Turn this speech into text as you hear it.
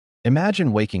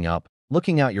Imagine waking up,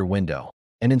 looking out your window,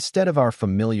 and instead of our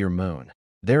familiar moon,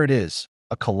 there it is,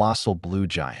 a colossal blue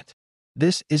giant.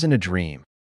 This isn't a dream.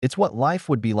 It's what life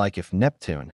would be like if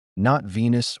Neptune, not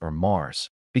Venus or Mars,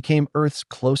 became Earth's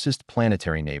closest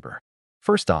planetary neighbor.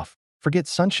 First off, forget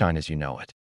sunshine as you know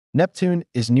it. Neptune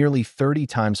is nearly 30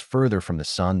 times further from the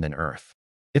Sun than Earth.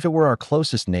 If it were our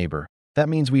closest neighbor, that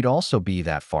means we'd also be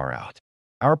that far out.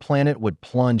 Our planet would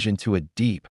plunge into a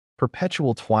deep,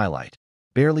 perpetual twilight,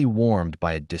 barely warmed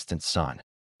by a distant sun.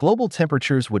 Global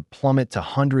temperatures would plummet to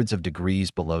hundreds of degrees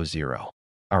below zero.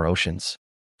 Our oceans,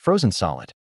 frozen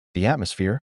solid. The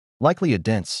atmosphere, likely a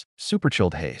dense,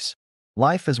 superchilled haze.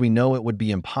 Life as we know it would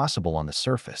be impossible on the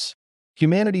surface.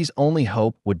 Humanity's only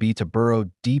hope would be to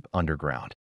burrow deep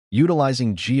underground,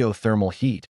 utilizing geothermal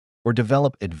heat, or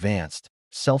develop advanced,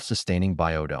 self-sustaining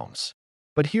biodomes.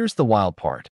 But here's the wild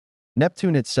part.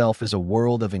 Neptune itself is a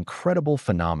world of incredible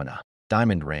phenomena: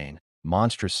 diamond rain,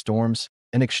 monstrous storms,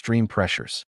 and extreme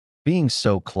pressures. Being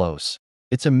so close,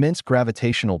 its immense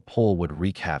gravitational pull would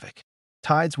wreak havoc.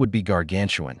 Tides would be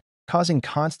gargantuan, causing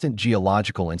constant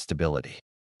geological instability.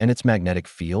 And its magnetic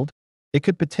field? It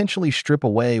could potentially strip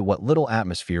away what little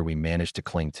atmosphere we manage to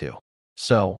cling to.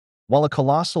 So, while a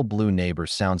colossal blue neighbor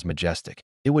sounds majestic,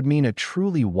 it would mean a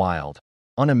truly wild,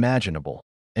 unimaginable,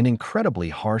 and incredibly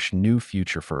harsh new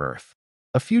future for Earth.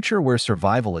 A future where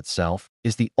survival itself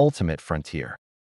is the ultimate frontier.